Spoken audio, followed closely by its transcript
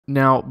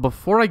Now,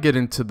 before I get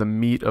into the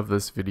meat of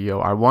this video,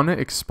 I want to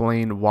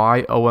explain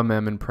why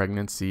OMM in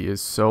pregnancy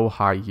is so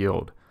high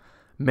yield.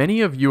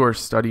 Many of you are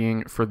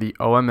studying for the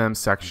OMM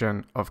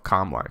section of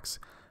COMLEX,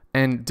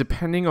 and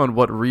depending on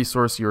what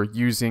resource you're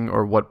using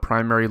or what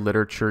primary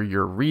literature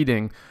you're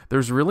reading,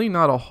 there's really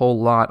not a whole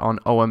lot on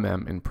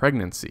OMM in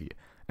pregnancy.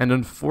 And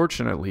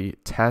unfortunately,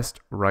 test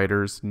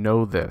writers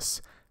know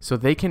this. So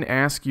they can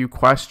ask you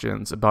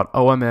questions about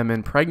OMM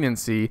in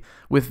pregnancy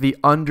with the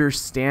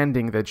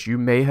understanding that you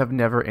may have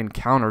never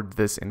encountered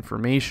this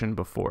information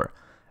before.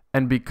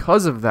 And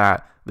because of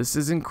that, this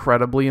is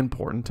incredibly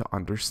important to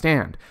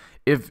understand.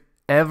 If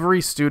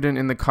every student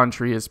in the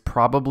country is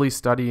probably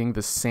studying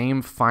the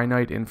same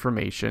finite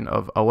information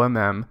of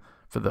OMM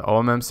for the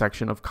OMM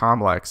section of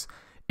COMLEX,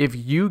 if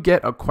you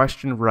get a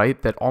question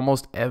right that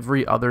almost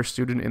every other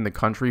student in the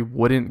country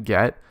wouldn't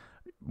get,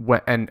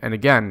 and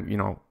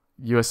again,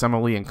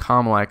 USMLE and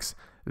COMLEX,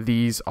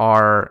 these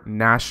are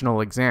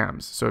national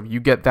exams. So if you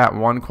get that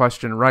one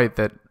question right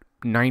that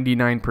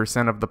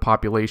 99% of the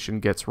population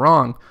gets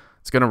wrong,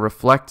 it's going to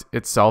reflect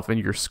itself in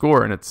your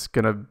score and it's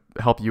going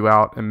to help you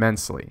out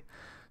immensely.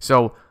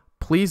 So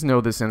please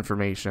know this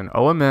information.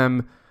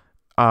 OMM,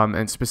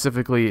 and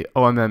specifically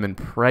OMM in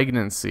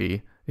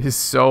pregnancy, is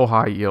so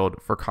high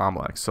yield for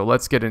COMLEX. So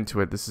let's get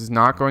into it. This is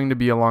not going to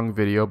be a long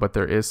video, but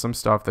there is some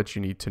stuff that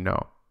you need to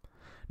know.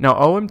 Now,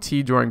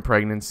 OMT during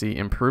pregnancy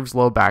improves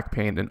low back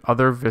pain and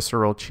other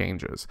visceral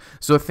changes.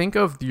 So think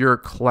of your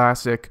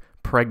classic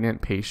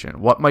pregnant patient.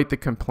 What might the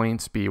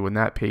complaints be when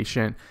that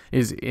patient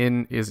is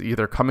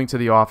either coming to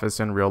the office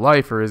in real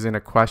life or is in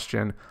a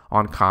question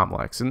on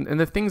COMLEX? And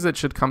the things that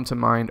should come to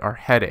mind are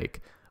headache,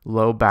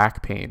 low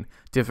back pain,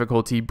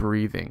 difficulty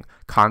breathing,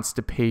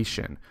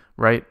 constipation,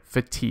 right?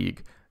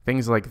 Fatigue,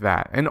 things like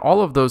that. And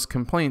all of those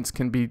complaints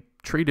can be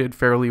treated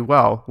fairly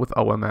well with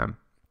OMM.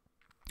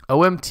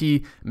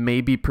 OMT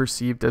may be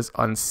perceived as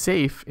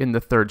unsafe in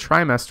the third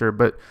trimester,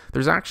 but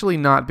there's actually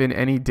not been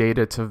any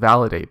data to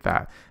validate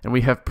that. And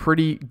we have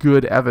pretty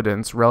good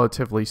evidence,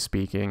 relatively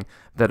speaking,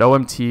 that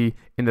OMT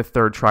in the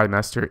third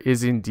trimester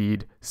is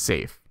indeed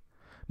safe.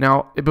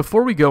 Now,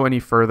 before we go any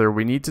further,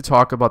 we need to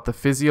talk about the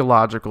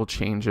physiological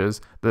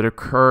changes that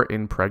occur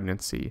in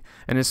pregnancy.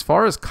 And as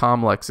far as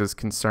COMLEX is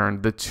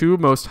concerned, the two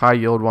most high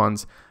yield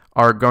ones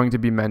are going to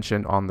be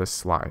mentioned on this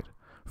slide.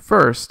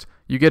 First,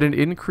 you get an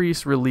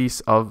increased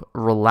release of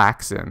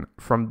Relaxin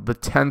from the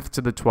 10th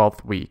to the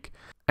 12th week.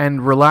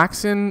 And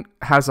Relaxin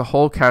has a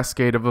whole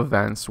cascade of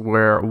events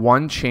where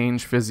one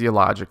change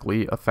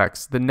physiologically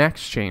affects the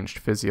next change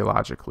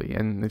physiologically.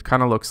 And it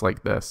kind of looks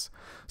like this.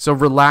 So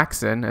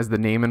Relaxin, as the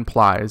name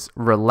implies,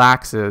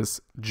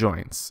 relaxes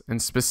joints.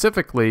 And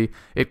specifically,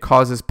 it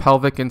causes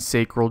pelvic and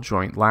sacral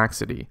joint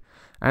laxity.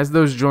 As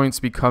those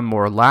joints become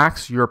more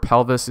lax, your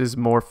pelvis is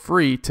more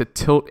free to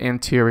tilt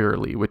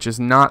anteriorly, which is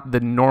not the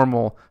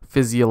normal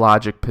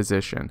physiologic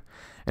position.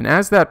 And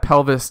as that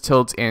pelvis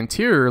tilts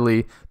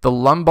anteriorly, the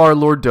lumbar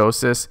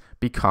lordosis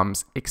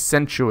becomes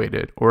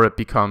accentuated, or it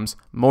becomes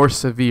more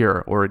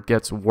severe, or it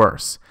gets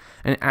worse.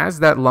 And as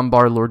that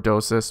lumbar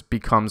lordosis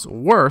becomes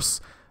worse,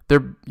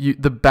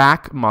 the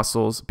back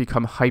muscles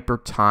become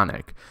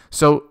hypertonic.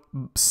 So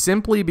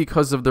simply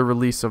because of the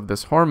release of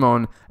this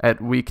hormone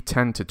at week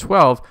 10 to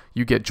 12,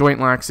 you get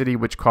joint laxity,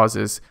 which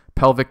causes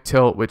pelvic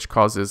tilt, which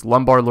causes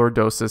lumbar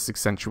lordosis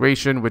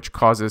accentuation, which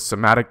causes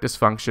somatic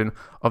dysfunction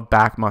of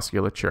back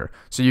musculature.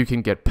 So you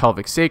can get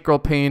pelvic sacral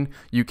pain,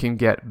 you can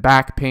get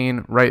back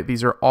pain, right?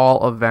 These are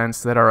all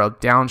events that are a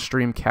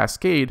downstream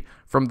cascade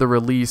from the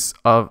release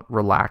of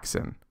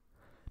Relaxin.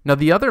 Now,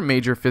 the other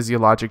major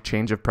physiologic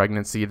change of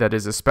pregnancy that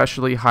is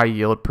especially high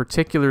yield,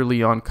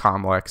 particularly on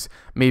COMLEX,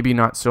 maybe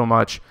not so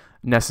much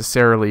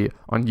necessarily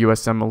on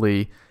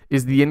USMLE,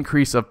 is the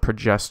increase of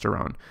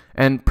progesterone.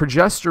 And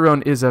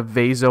progesterone is a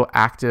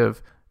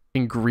vasoactive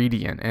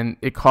ingredient, and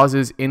it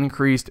causes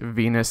increased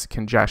venous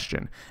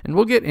congestion. And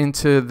we'll get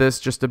into this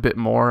just a bit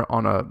more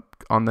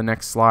on the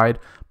next slide,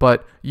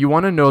 but you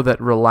want to know that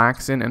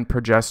Relaxin and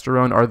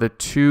progesterone are the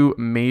two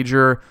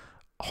major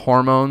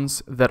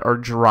hormones that are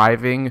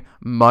driving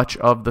much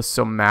of the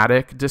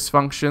somatic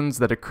dysfunctions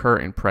that occur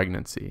in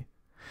pregnancy.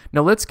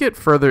 Now let's get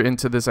further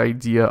into this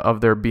idea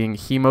of there being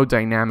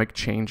hemodynamic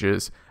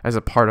changes as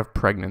a part of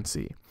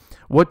pregnancy.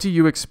 What do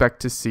you expect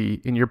to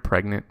see in your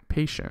pregnant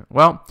patient?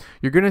 Well,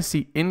 you're going to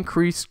see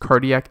increased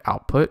cardiac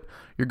output,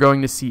 you're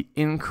going to see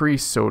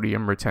increased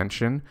sodium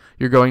retention,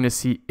 you're going to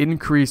see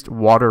increased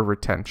water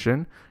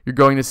retention, you're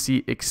going to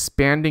see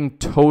expanding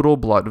total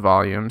blood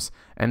volumes,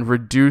 and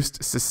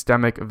reduced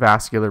systemic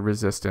vascular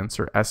resistance,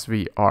 or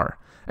SVR.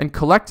 And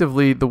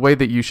collectively, the way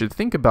that you should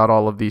think about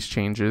all of these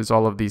changes,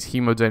 all of these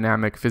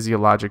hemodynamic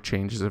physiologic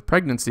changes of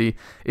pregnancy,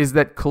 is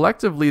that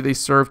collectively they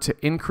serve to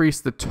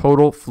increase the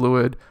total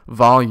fluid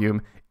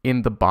volume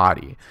in the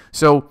body.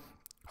 So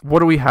what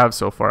do we have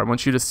so far? I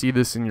want you to see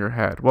this in your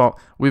head. Well,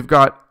 we've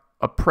got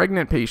a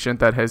pregnant patient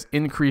that has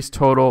increased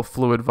total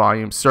fluid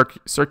volume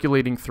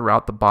circulating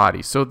throughout the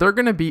body. So they're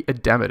going to be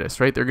edematous,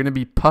 right? They're going to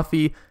be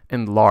puffy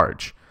and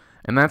large.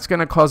 And that's going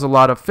to cause a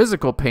lot of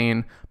physical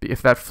pain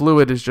if that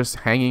fluid is just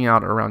hanging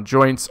out around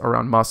joints,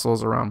 around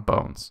muscles, around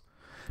bones.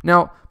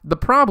 Now, the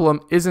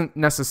problem isn't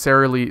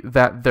necessarily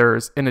that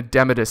there's an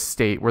edematous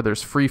state where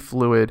there's free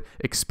fluid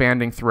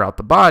expanding throughout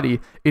the body.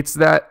 It's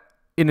that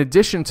in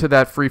addition to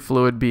that free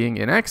fluid being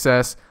in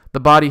excess, the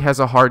body has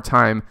a hard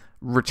time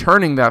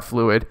returning that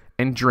fluid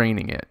and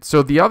draining it.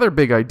 So the other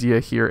big idea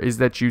here is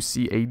that you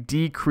see a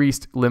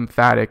decreased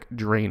lymphatic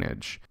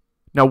drainage.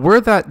 Now,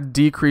 where that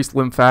decreased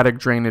lymphatic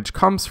drainage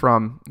comes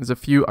from is a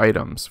few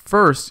items.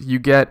 First, you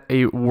get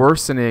a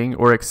worsening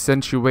or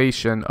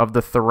accentuation of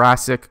the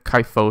thoracic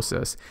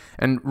kyphosis.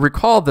 And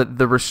recall that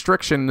the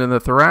restriction in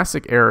the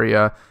thoracic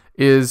area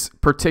is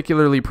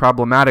particularly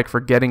problematic for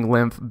getting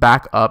lymph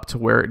back up to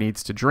where it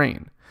needs to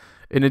drain.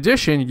 In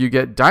addition, you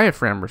get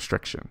diaphragm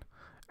restriction.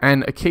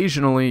 And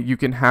occasionally you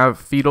can have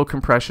fetal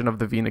compression of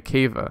the vena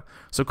cava.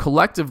 So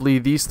collectively,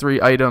 these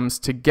three items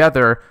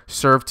together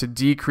serve to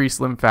decrease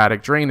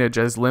lymphatic drainage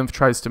as lymph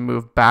tries to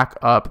move back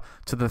up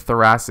to the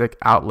thoracic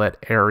outlet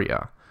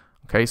area.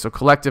 Okay, so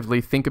collectively,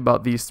 think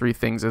about these three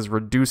things as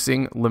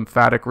reducing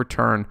lymphatic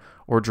return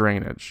or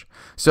drainage.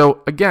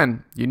 So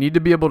again, you need to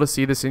be able to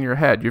see this in your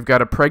head. You've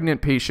got a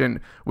pregnant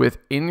patient with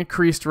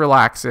increased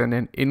relaxin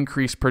and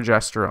increased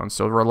progesterone.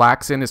 So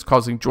relaxin is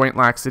causing joint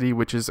laxity,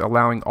 which is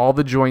allowing all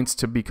the joints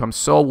to become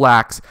so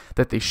lax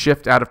that they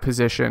shift out of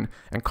position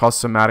and cause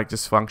somatic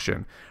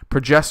dysfunction.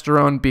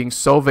 Progesterone, being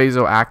so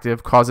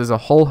vasoactive, causes a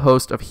whole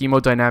host of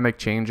hemodynamic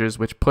changes,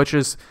 which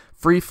pushes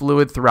free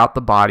fluid throughout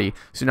the body.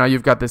 So now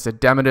you've got this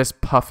edematous,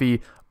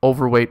 puffy,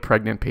 overweight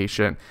pregnant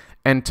patient.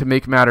 And to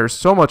make matters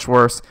so much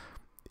worse,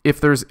 if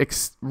there's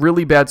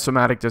really bad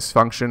somatic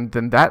dysfunction,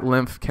 then that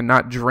lymph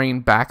cannot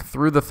drain back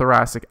through the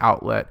thoracic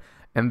outlet,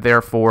 and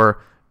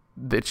therefore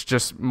it's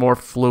just more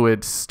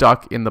fluid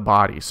stuck in the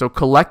body. So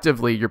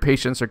collectively, your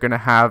patients are going to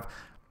have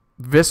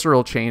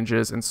visceral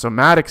changes and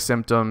somatic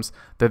symptoms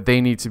that they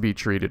need to be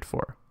treated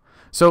for.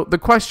 So the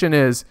question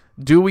is,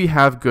 do we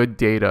have good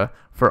data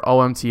for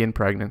OMT in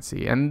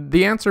pregnancy? And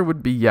the answer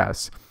would be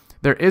yes.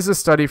 There is a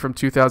study from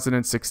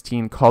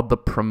 2016 called the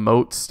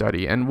PROMOTE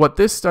study, and what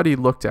this study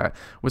looked at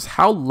was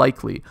how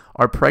likely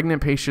are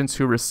pregnant patients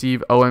who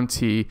receive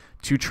OMT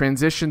to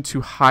transition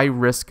to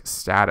high-risk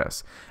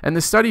status. And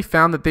the study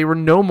found that they were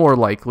no more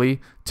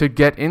likely to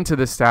get into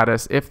the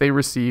status if they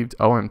received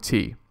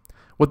OMT.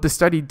 What the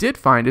study did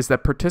find is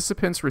that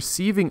participants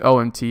receiving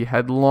OMT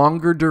had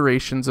longer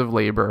durations of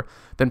labor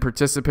than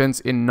participants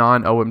in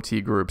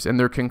non-OMT groups, and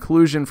their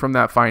conclusion from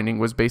that finding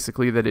was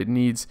basically that it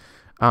needs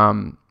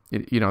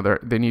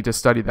they need to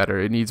study that, or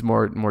it needs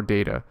more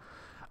data.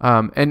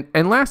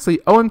 And lastly,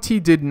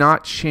 OMT did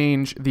not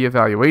change the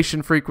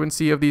evaluation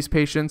frequency of these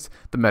patients,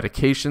 the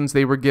medications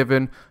they were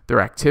given, their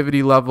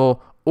activity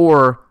level,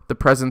 or the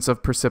presence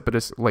of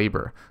precipitous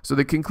labor. So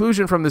the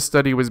conclusion from this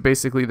study was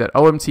basically that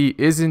OMT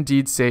is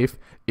indeed safe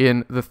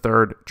in the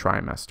third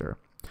trimester.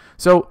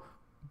 So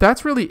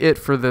that's really it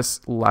for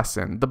this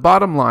lesson. The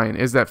bottom line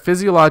is that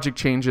physiologic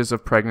changes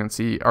of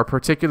pregnancy are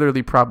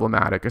particularly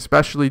problematic,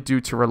 especially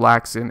due to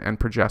relaxin and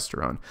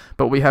progesterone.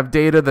 But we have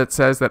data that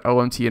says that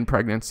OMT in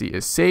pregnancy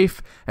is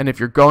safe, and if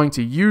you're going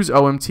to use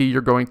OMT,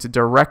 you're going to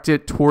direct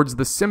it towards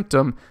the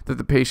symptom that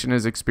the patient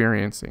is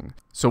experiencing.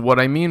 So what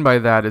I mean by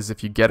that is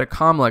if you get a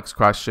COMLEX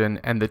question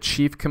and the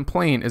chief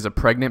complaint is a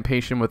pregnant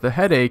patient with a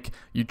headache,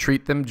 you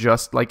treat them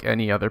just like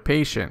any other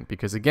patient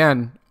because,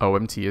 again,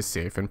 OMT is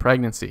safe in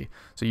pregnancy.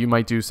 So you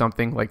might do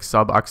something like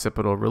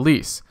suboccipital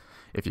release.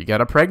 If you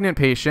get a pregnant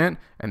patient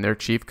and their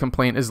chief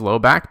complaint is low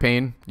back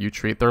pain, you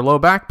treat their low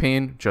back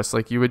pain just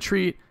like you would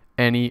treat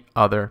any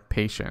other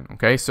patient.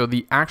 Okay, so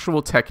the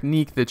actual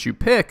technique that you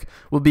pick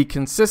will be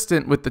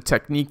consistent with the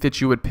technique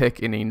that you would pick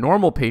in a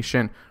normal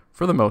patient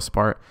for the most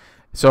part.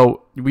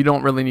 So we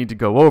don't really need to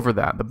go over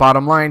that. The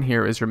bottom line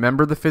here is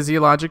remember the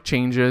physiologic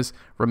changes,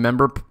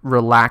 remember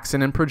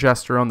relaxin and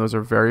progesterone. Those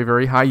are very,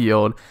 very high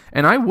yield.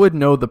 And I would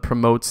know the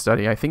PROMOTE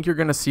study. I think you're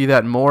going to see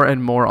that more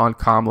and more on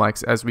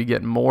COMLEX as we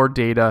get more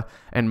data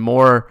and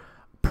more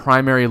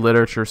primary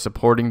literature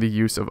supporting the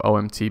use of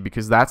OMT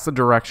because that's the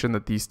direction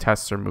that these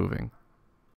tests are moving.